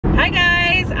Hi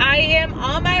guys, I am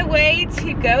on my way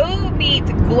to go meet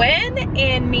Gwen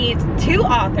and meet 2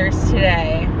 authors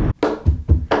today.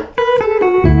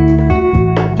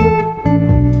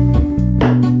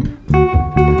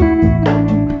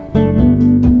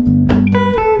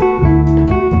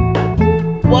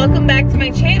 Welcome back to my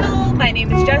channel. My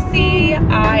name is Jessie.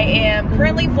 I am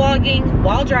currently vlogging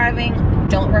while driving.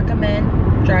 Don't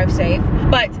recommend, drive safe.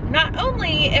 But not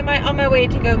only am I on my way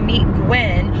to go meet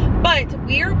Gwen, but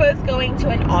we are both going to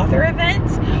an author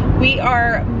event. We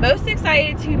are most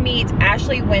excited to meet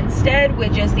Ashley Winstead,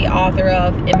 which is the author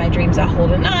of In My Dreams I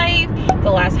Hold a Knife,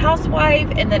 The Last Housewife,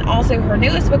 and then also her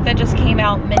newest book that just came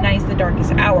out, Midnight's the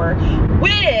Darkest Hour,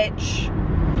 which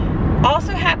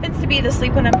also happens to be the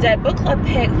Sleep When I'm Dead book club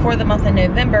pick for the month of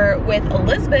November with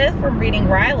Elizabeth from Reading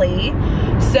Riley.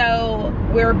 So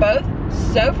we're both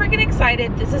so freaking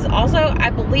excited. This is also, I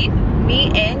believe,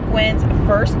 me and Gwen's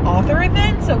first author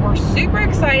event, so we're super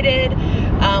excited.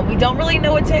 We don't really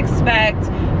know what to expect,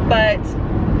 but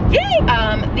yay!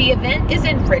 The event is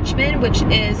in Richmond, which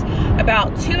is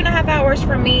about 2.5 hours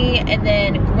from me, and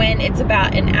then Gwen, it's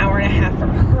about an hour and a half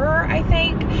from her, I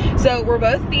think. So we're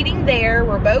both meeting there.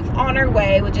 We're both on our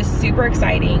way, which is super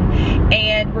exciting.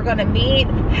 And we're gonna meet,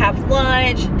 have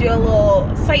lunch, do a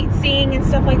little sightseeing and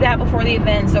stuff like that before the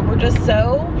event. So we're just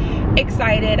so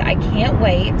excited. I can't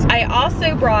wait. I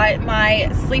also brought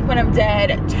my Sleep When I'm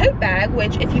Dead tote bag,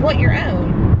 which if you want your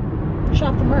own,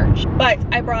 shop the merch. But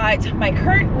I brought my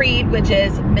current read, which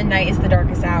is Midnight is the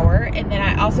Darkest Hour, and then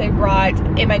I also brought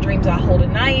In My Dreams I Hold a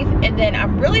Knife, and then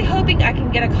I'm really hoping I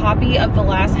can get a copy of The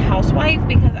Last Housewife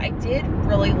because I did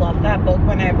really love that book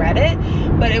when I read it,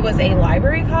 but it was a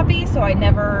library copy, so I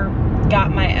never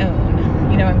got my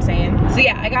own, you know what I'm saying? So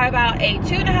yeah, I got about a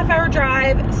 2.5 hour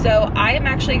drive, so I am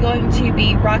actually going to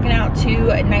be rocking out to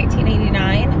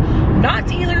 1989. Not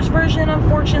Taylor's version,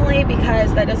 unfortunately,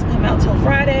 because that doesn't come out till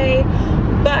Friday,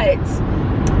 but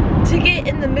to get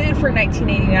in the mood for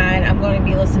 1989, I'm going to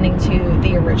be listening to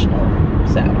the original.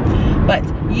 So, but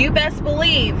you best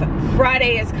believe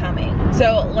Friday is coming.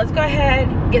 So let's go ahead,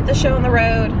 get the show on the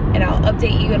road, and I'll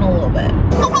update you in a little bit.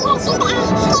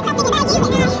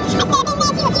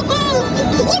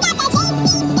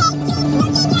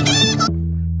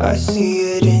 I see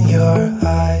it in your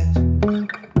eyes.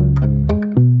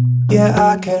 Yeah,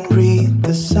 I can read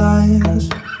the signs.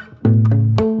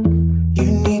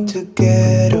 You need to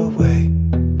get away.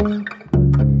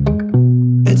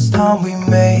 It's time we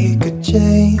make a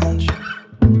change.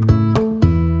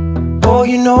 Oh,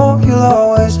 you know you'll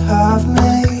always have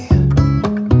me.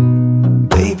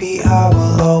 Baby, I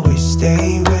will always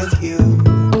stay with you.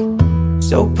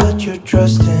 So put your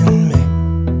trust in me.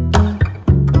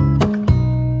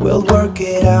 We'll work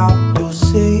it out, you'll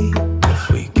see. If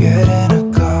we get in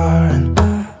a car and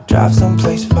drive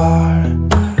someplace far,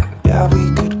 yeah,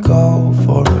 we could go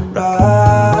for a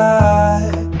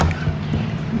ride.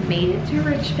 Made it to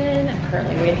Richmond. I'm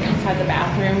currently waiting outside the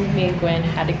bathroom. Me and Gwen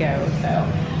had to go, so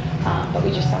but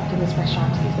we just stopped in this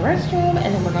restaurant to use the restroom,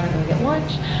 and then we're gonna go get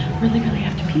lunch. Really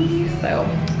have to pee, so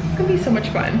it's gonna be so much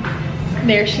fun.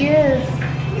 There she is.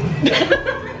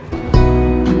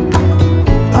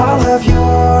 I'll have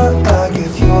your back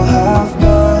if you'll have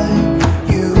mine.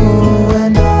 You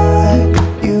and I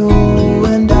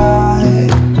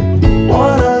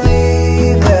wanna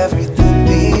leave everything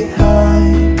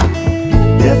behind.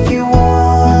 If you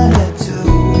wanted to,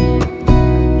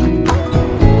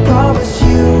 promise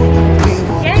you we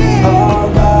will be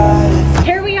alright.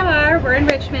 Here we are, we're in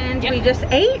Richmond. Yep. We just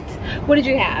ate. What did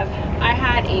you have? I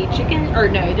had a chicken, or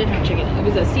no, it didn't have chicken. It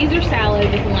was a Caesar salad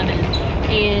with lemon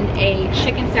and a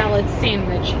chicken salad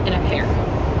sandwich and a pear.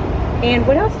 And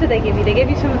what else did they give you? They gave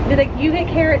you some, you get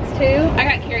carrots too? I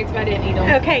got carrots, but I didn't eat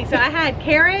them. Okay, so I had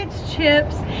carrots,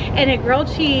 chips, and a grilled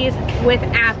cheese with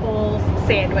apples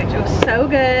sandwich. It was so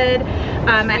good.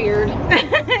 Weird.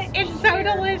 It's so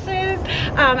delicious.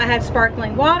 I had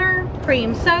sparkling water,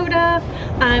 cream soda,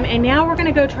 and now we're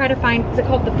gonna go try to find, is it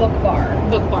called the Book Bar?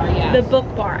 Book Bar, yeah. The Book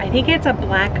Bar. I think it's a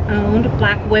black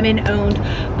women-owned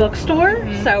bookstore,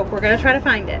 so we're gonna try to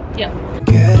find it. Yep.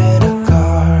 Get in a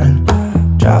car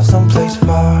and drive someplace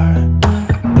far.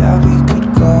 Yeah, we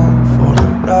could go for a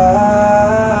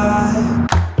ride.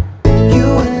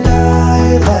 You and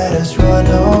I, let us run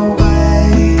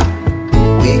away.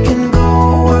 We can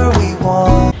go where we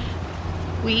want.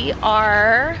 We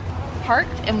are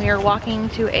parked and we are walking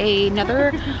to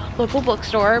another local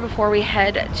bookstore before we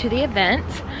head to the event.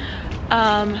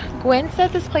 Gwen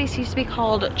said this place used to be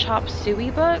called Chop Suey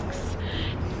Books,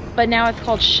 but now it's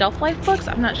called Shelf Life Books.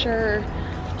 I'm not sure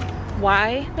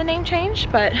why the name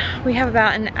changed, but we have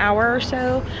about an hour or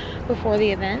so before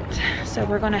the event. So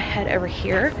we're gonna head over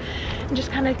here and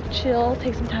just kind of chill,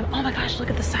 take some time. Oh my gosh, look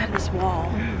at the side of this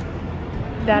wall.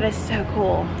 That is so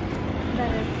cool.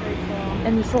 That is pretty cool.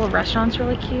 And this little restaurant's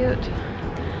really cute.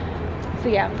 So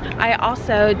yeah, I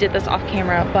also did this off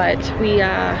camera, but we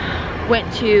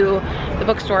went to the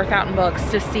bookstore, Fountain Books,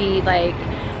 to see like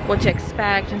what to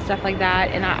expect and stuff like that.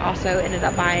 And I also ended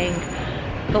up buying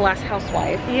The Last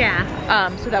Housewife.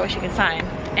 Yeah. So that way she can sign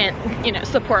and, you know,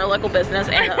 support a local business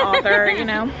and an author, you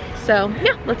know. So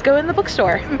yeah, let's go in the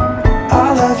bookstore.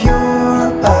 I'll have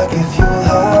your back if you'll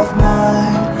have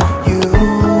mine. You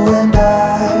and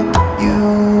I,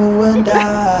 you and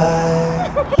I.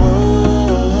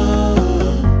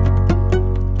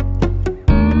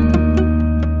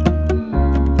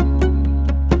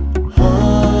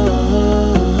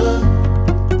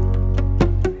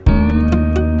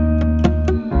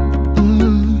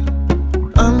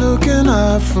 I'm looking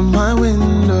up from my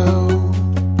window.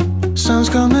 Sun's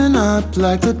coming up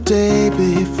like the day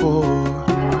before.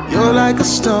 You're like a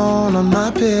stone on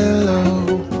my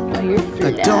pillow.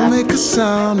 I don't make a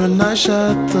sound when I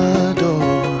shut the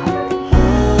door.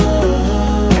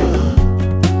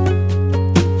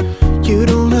 You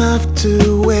don't have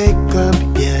to wake up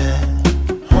yet.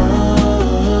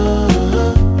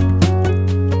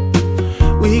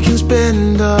 We can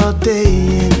spend all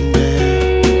day in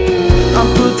bed.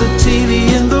 I'll put the TV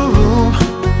in the room.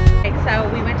 Okay, so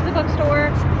we went to the bookstore,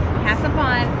 had some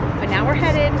fun, but now we're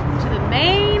headed to the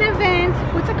main event.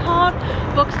 What's it called?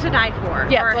 Books to Die For.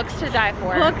 Yeah, Books to Die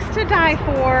For. Books to Die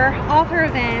For author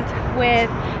event with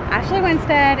Ashley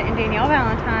Winstead and Danielle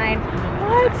Valentine.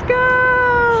 Let's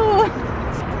go!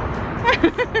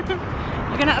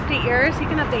 You're gonna update yours? You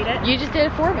can update it. You just did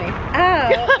it for me.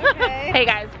 Oh, okay. Hey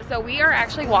guys, so we are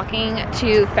actually walking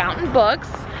to Fountain Books.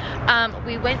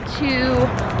 We went to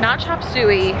Mount Chop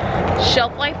Suey,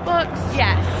 Shelf Life Books.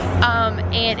 Yes.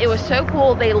 And it was so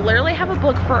cool. They literally have a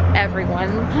book for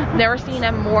everyone. Never seen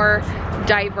a more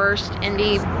diverse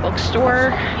indie bookstore.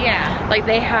 Yeah. Like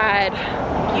they had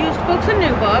Used books and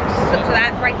new books. So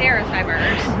that right there is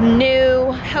diverse.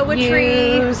 new,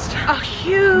 Poetry. used. A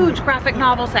huge graphic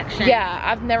novel section. Yeah,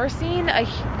 I've never seen a,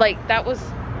 like that was,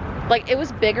 like it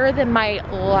was bigger than my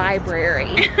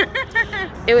library.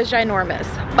 It was ginormous,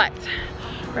 but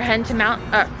we're heading to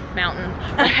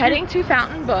We're heading to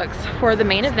Fountain Books for the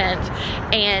main event,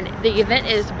 and the event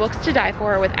is Books to Die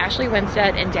For with Ashley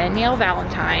Winstead and Danielle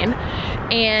Valentine.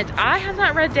 And I have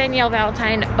not read Danielle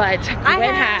Valentine, but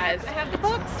Gwen has. I have the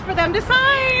books for them to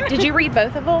sign. Did you read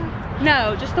both of them?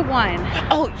 No, just the one.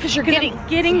 Oh, because you're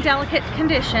Getting Delicate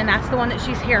Condition. That's the one that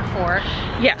she's here for.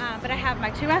 Yeah. But I have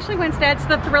my two Ashley Winsteads,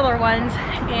 the thriller ones,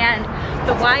 and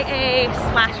the YA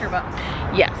slasher book.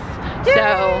 Yes. Yay!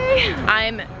 So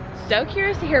I'm so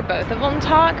curious to hear both of them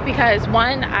talk, because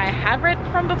one I have read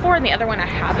from before and the other one I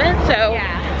haven't. So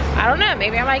Yeah. I don't know,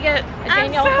 maybe I might get a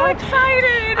Danielle. I'm so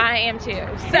excited. I am too.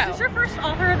 Is So this your first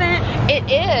author event? it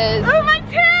is. Oh, my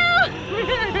too!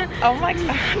 Oh my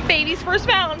god. Baby's first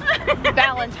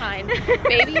Valentine.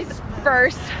 Baby's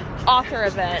first author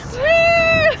event.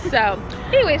 Woo! So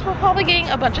anyways, we're probably getting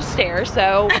a bunch of stares,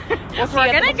 so we'll see.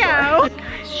 We're gonna go.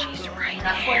 Guys, she's right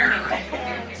there.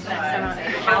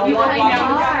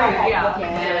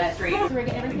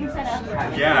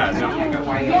 Yeah, no.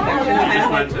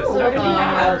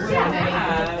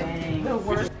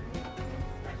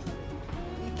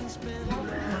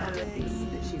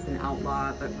 She's an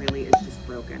outlaw, but really is just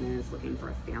broken and is looking for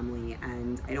a family.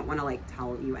 And I don't want to like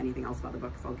tell you anything else about the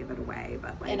book, because I'll give it away.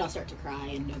 But like, and I'll start to cry,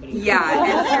 and nobody. yeah,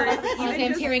 and seriously, Honestly, I'm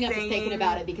just tearing up just saying- thinking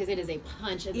about it, because it is a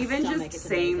punch in the Even stomach. just It's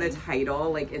saying the amazing.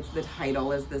 title, like the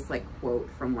title is this like quote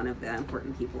from one of the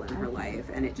important people in her life,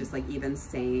 and it just like even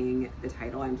saying the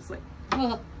title, I'm just like,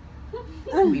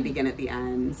 we begin at the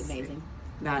end. It's amazing.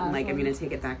 That and like I'm gonna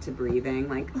take it back to breathing,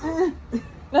 like.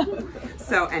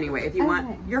 So anyway, if you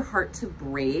want your heart to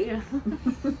break,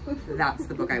 that's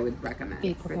the book I would recommend.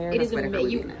 Be prepared. It is Whatever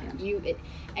amazing. would be in it,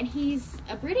 yeah. And he's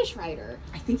a British writer.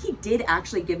 I think he did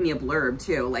actually give me a blurb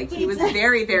too. Like he was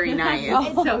very, very nice.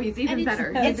 So he's even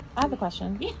better. I have a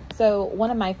question. Yeah. So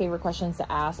one of my favorite questions to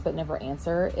ask but never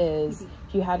answer is,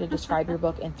 if you had to describe your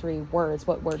book in 3 words,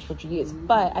 what words would you use?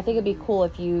 But I think it'd be cool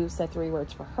if you said 3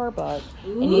 words for her book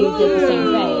and you did the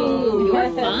same thing.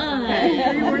 You're fun.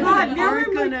 We're not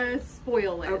gonna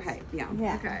spoil it. Okay,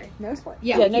 yeah. Okay. No spoilers.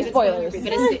 Yeah, Yeah, we no keep it spoilers.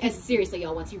 spoiler-free. But seriously,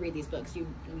 y'all, once you read these books,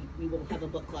 we will have a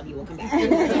book club. You will come back.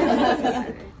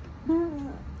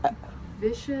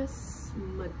 Vicious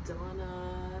Madonna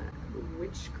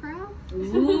witchcraft.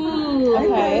 Ooh.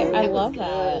 Okay, I was love good.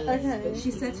 that.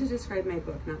 She said to describe my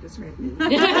book, not describe me.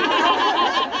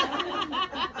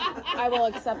 I I will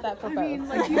accept that for both. I mean,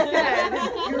 like you said,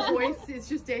 your voice is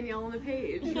just Danielle on the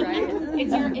page, right?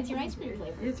 It's your ice cream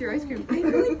flavor. It's your ice cream I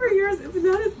feel like for years it's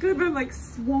not as good, but I'm like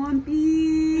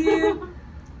swampy,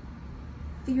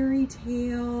 fairy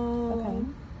tale. Okay.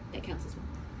 That counts as one.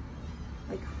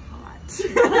 Like hot.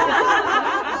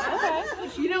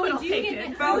 You know what? I'll take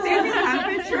it. Both in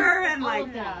temperature and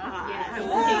like hot. Yes. I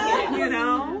will take it, you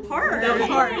know? Hard. That was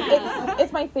hard.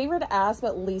 It's my favorite ass,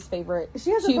 but least favorite.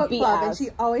 She has a to book be club and asked. she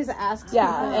always asks. Yeah,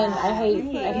 people. and I hate.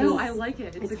 No, I like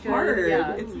it. It's a good, hard.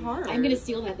 yeah. It's hard. I'm gonna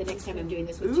steal that the next time I'm doing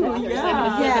this with Ooh, two authors.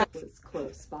 Yeah. It was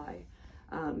close by.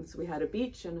 So we had a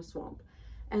beach and a swamp.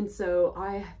 And so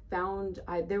I found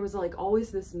there was like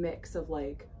always this mix of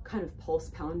like kind of pulse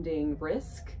pounding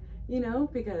risk, you know,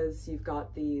 because you've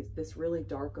got this really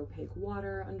dark opaque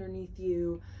water underneath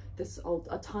you,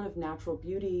 a ton of natural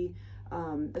beauty,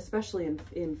 especially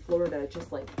in Florida,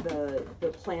 just like the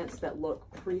plants that look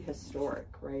prehistoric,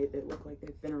 right? They look like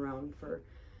they've been around for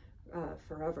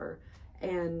forever.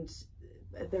 And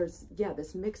there's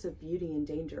this mix of beauty and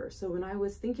danger. So when I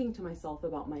was thinking to myself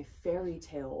about my fairy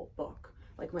tale book,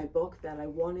 like my book that I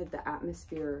wanted the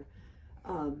atmosphere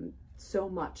so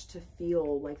much to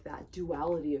feel like that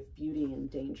duality of beauty and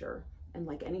danger, and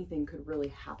like anything could really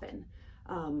happen,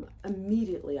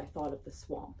 immediately I thought of the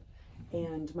swamp.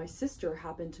 And my sister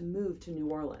happened to move to New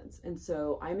Orleans, and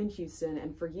so I'm in Houston,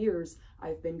 and for years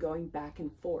I've been going back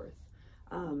and forth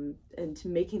and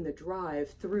making the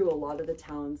drive through a lot of the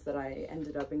towns that I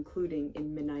ended up including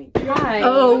in Midnight. Hi.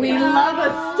 Oh, we love a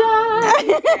stack.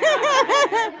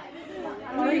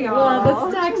 How are y'all? Love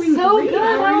a stack. So good.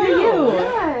 How are you?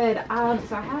 Good.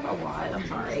 So I have a lot. I'm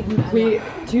sorry. We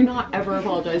do not ever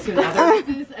apologize to another.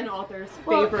 This is an author's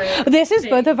favorite. This is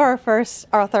both of our first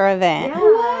author event.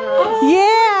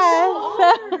 Yeah.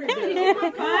 We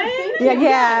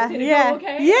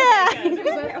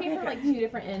both came from like two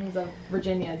different ends of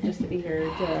Virginia just to be here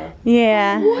to.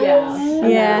 Yeah.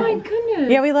 Yeah. Oh my goodness.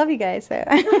 Yeah, we love you guys, so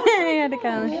I had to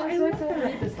come. I'm so excited to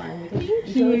read this one.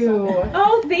 Thank you.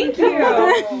 Oh, thank you.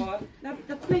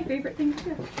 That's my favorite thing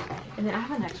too. And then I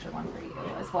have an extra one for you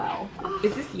as well.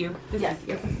 Is this you? Yes.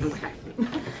 This is you. Okay.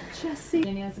 Jesse.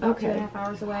 Virginia is about 2.5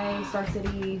 hours away. Star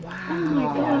City. Wow. Oh my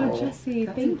God, Jesse.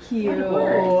 Thank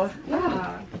you.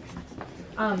 Yeah.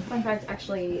 Fun fact,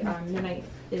 actually, Midnight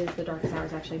is the Darkest Hour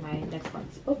is actually my next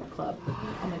month's book club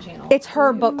on the channel. It's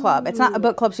her book club. It's not a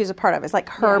book club she's a part of. It's like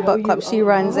her book club. She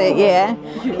runs it. Yeah.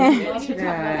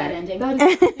 That ending. I'm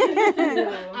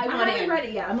already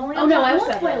ready. Yeah, I'm only. Oh no, I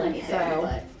won't spoil anything.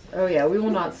 So. Oh yeah, we will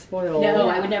not spoil. No,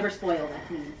 I would never spoil. That's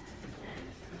me.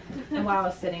 And while I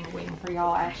was sitting waiting for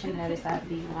y'all, I actually noticed that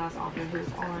the last author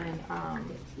who's on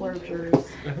Blurbers,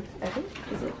 I think,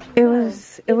 is it?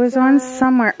 It was on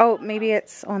somewhere. Oh, maybe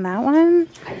it's on that one.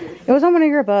 It was on one of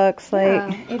your books,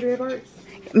 like Andrea Bartz.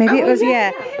 maybe it was.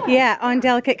 Yeah, on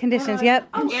Delicate Conditions. Yep.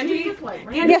 Andy,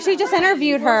 Yeah, she just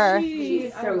interviewed her.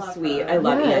 she's so sweet. I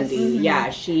love Andy. Yeah,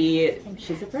 she's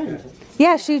a friend.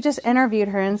 Yeah, she just interviewed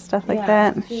her and stuff like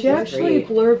that. She actually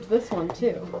blurbed this one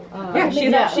too. She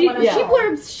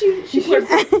blurbs. She blurbs.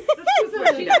 That's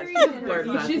what she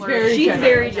does. She's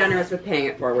very generous with paying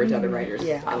it forward to other writers.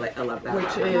 Yeah, I love that. Which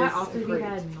Can I is also be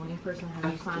that annoying person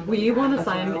having fun? we want to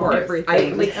sign Of course.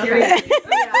 everything. Like seriously.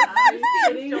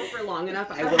 I'm still for long enough.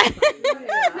 I will.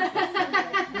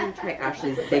 I'm gonna try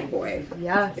Ashley's big boy.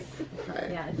 Yes.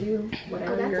 Yeah, do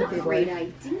whatever That's your a favorite. great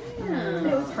idea.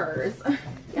 It was hers.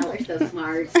 Y'all are so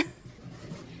smart.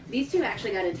 These two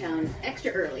actually got in town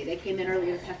extra early. They came in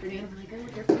earlier this afternoon. I'm like, oh,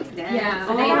 they're free then. Yeah,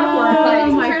 so Oh they have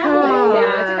work. my My gosh.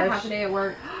 Yeah, I took a half a day at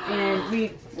work, and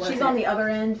she's on the other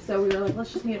end, so we were like,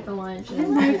 let's just meet up for lunch.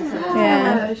 And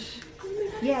Yeah.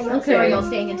 Yeah, y'all so are y'all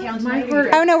staying in town tonight? or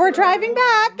you Oh no, we're driving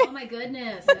back. Oh my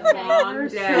goodness. Okay. Long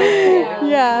day.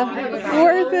 Yeah,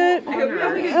 worth it. I hope you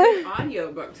have a good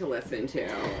audio book to listen to.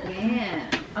 Yeah.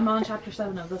 I'm on chapter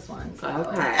 7 of this one. So.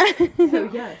 Okay.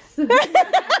 So yes. So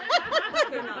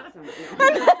not so much.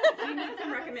 No. You need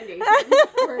some recommendations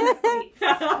for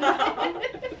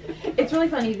It's really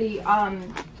funny.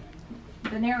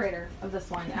 The narrator of this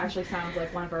one actually sounds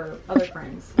like one of her other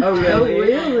friends. Oh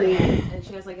really? And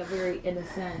she has like a very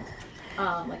innocent,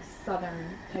 like southern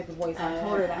type of voice. I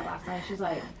told her that last night. She's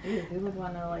like, "Ooh, who would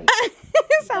want to like?"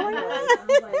 Sound like I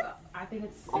was like, I think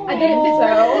it's. I think it fits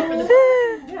well for the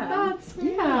Yeah. That's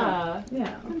yeah.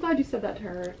 Yeah. I'm glad you said that to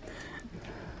her.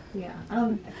 Yeah.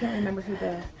 I can't remember who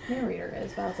the narrator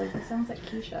is, but I was like, this sounds like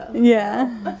Keisha.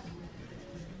 Yeah.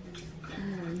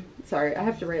 Sorry, I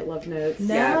have to write love notes.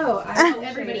 No,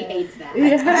 Everybody hates that.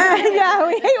 Yeah,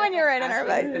 we hate when you write in our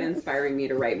Ashley has book. been inspiring me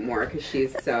to write more because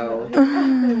she's so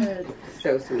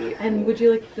sweet. And would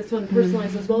you like this one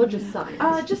personalized as well, or just signed?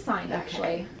 Just signed,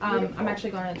 actually. I'm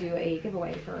actually going to do a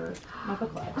giveaway for my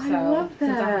book club. So, I love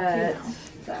since I that.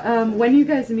 have 2 now. When are you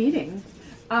guys meeting?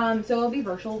 So it'll be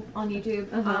virtual on YouTube.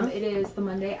 It is the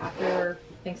Monday after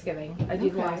Thanksgiving. I do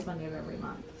the last Monday of every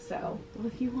month. So, Well,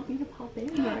 if you want me to pop in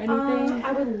or anything.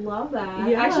 I would love that.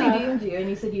 Yeah. Actually, do you? And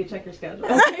you said you would check your schedule.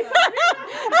 So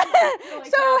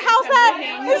how's that?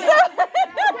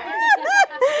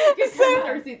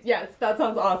 Yes, that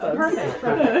sounds awesome. Perfect.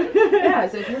 Yeah,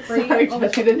 so if you're free. Sorry,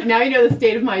 Jesse, now you know the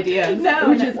state of my DMs. No,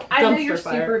 which is I know you're dumpster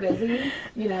fire. super busy.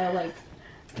 You know, like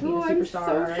being a I'm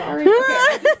superstar. so sorry.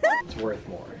 It's worth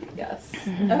more. Yes.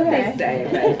 They say,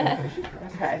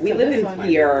 but Okay. we so live this in one-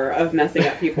 fear of messing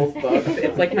up people's books.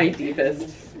 It's like my deepest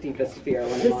fear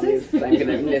when I'm on these. I'm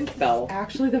gonna misspell.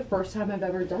 Actually, the first time I've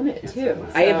ever done it too.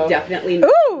 I have so- definitely.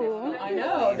 Ooh. I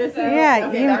know. This is Yeah,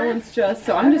 okay, you- that one's just.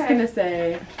 So I'm just gonna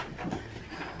say.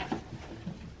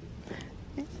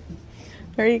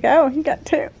 There you go. You got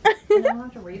 2. I don't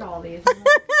have to read all these.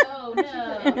 Oh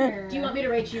no. Do you want me to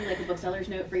write you like a bookseller's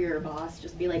note for your boss?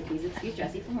 Just be like, please excuse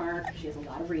Jessie from work. She has a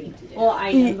lot of reading to do. Well, I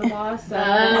am the boss, so. Oh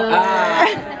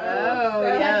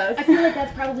yes. I feel like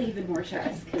that's probably even more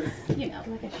stress because, you know.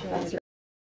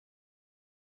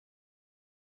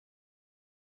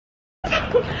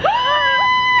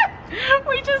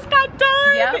 We just got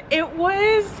done. Yep. It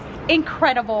was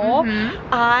incredible.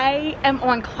 I am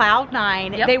on cloud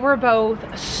 9. Yep. They were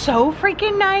both so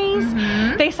freaking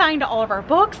nice. They signed all of our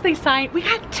books. We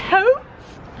got totes.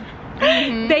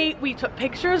 We took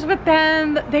pictures with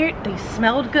them. They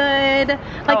smelled good.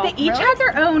 Like Oh, they each really? had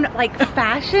their own like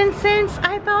fashion sense,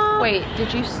 I thought. Wait,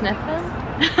 did you sniff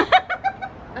them?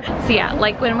 So yeah,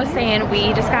 like Gwen was saying,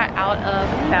 we just got out of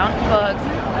Fountain Books,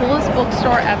 coolest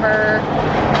bookstore ever.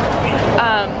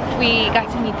 We got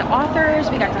to meet the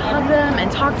authors, we got to hug them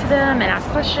and talk to them and ask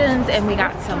questions, and we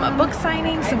got some book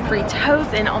signings, some free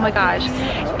totes, and oh my gosh.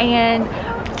 And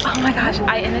oh my gosh,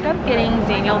 I ended up getting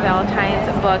Danielle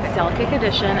Valentine's book, Delicate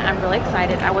Edition. I'm really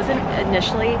excited. I wasn't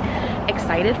initially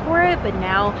excited for it, but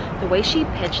now the way she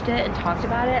pitched it and talked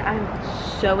about it, I'm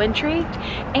so intrigued.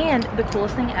 And the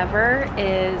coolest thing ever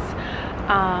is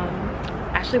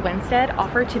Ashley Winstead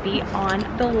offered to be on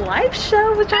the live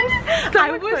show, which I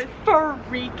was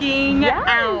freaking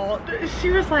out. She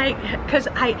was like, because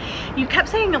you kept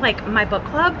saying like my book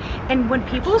club, and when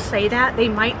people say that, they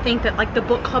might think that like the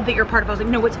book club that you're part of. I was like,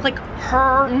 no, it's like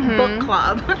her book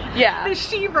club. Yeah. That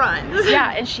she runs.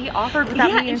 Yeah, and she offered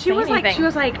without me and even she was saying like,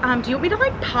 anything. do you want me to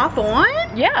like pop on?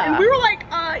 Yeah. And we were like,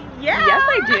 yeah. Yes,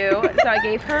 I do. So I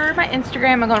gave her my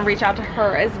Instagram. I'm gonna reach out to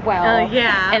her as well.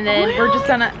 Yeah. And then we're just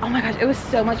gonna, oh my gosh, it was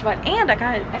so much fun. And I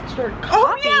got an extra copy.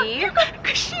 Oh yeah,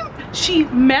 because she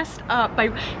messed up by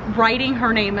writing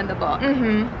her name in the book.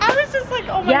 I was just like,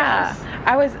 oh my gosh.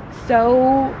 I was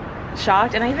so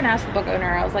shocked, and I even asked the book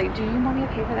owner, I was like, do you want me to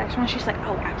pay for the extra one? She's like,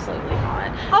 oh, absolutely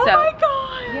not. Oh So, my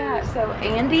god. yeah, so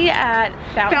Andy at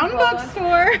Fountain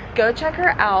Bookstore. Go check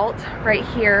her out right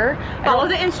here. Follow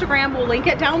the Instagram. We'll link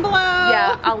it down below.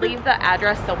 Yeah, I'll leave the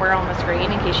address somewhere on the screen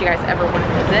in case you guys ever want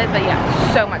to visit. But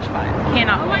yeah, so much fun.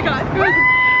 Cannot Oh my wait. god. It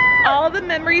was All the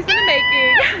memories in the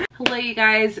making. Hello you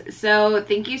guys, so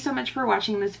thank you so much for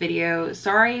watching this video.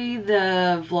 Sorry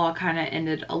the vlog kind of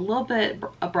ended a little bit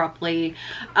abruptly,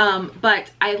 but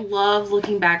I love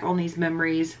looking back on these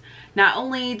memories. Not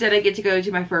only did I get to go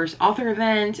to my first author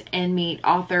event and meet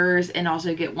authors and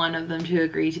also get one of them to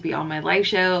agree to be on my live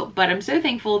show, but I'm so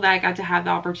thankful that I got to have the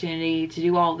opportunity to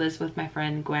do all of this with my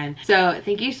friend Gwen. So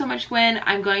thank you so much, Gwen.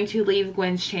 I'm going to leave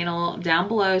Gwen's channel down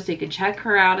below so you can check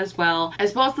her out as well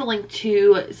as the link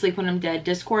to Sleep When I'm Dead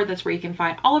Discord. That's where you can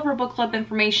find all of our book club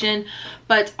information,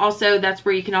 but also that's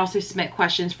where you can also submit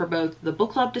questions for both the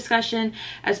book club discussion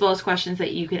as well as questions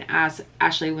that you can ask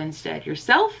Ashley Winstead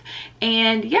yourself.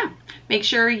 And yeah, make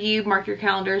sure you mark your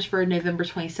calendars for November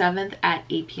 27th at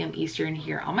 8 p.m. Eastern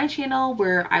here on my channel,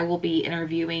 where I will be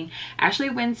interviewing Ashley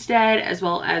Winstead as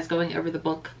well as going over the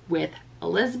book with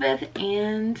Elizabeth.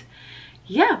 And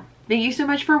yeah, thank you so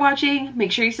much for watching.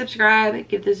 Make sure you subscribe,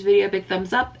 give this video a big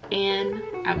thumbs up, and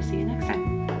I will see you next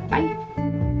time. Bye.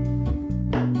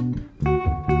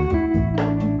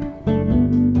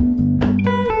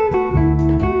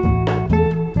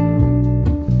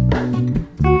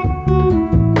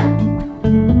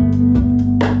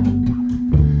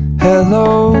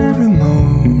 Hello,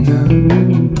 Ramona.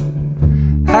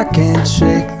 I can't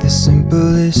shake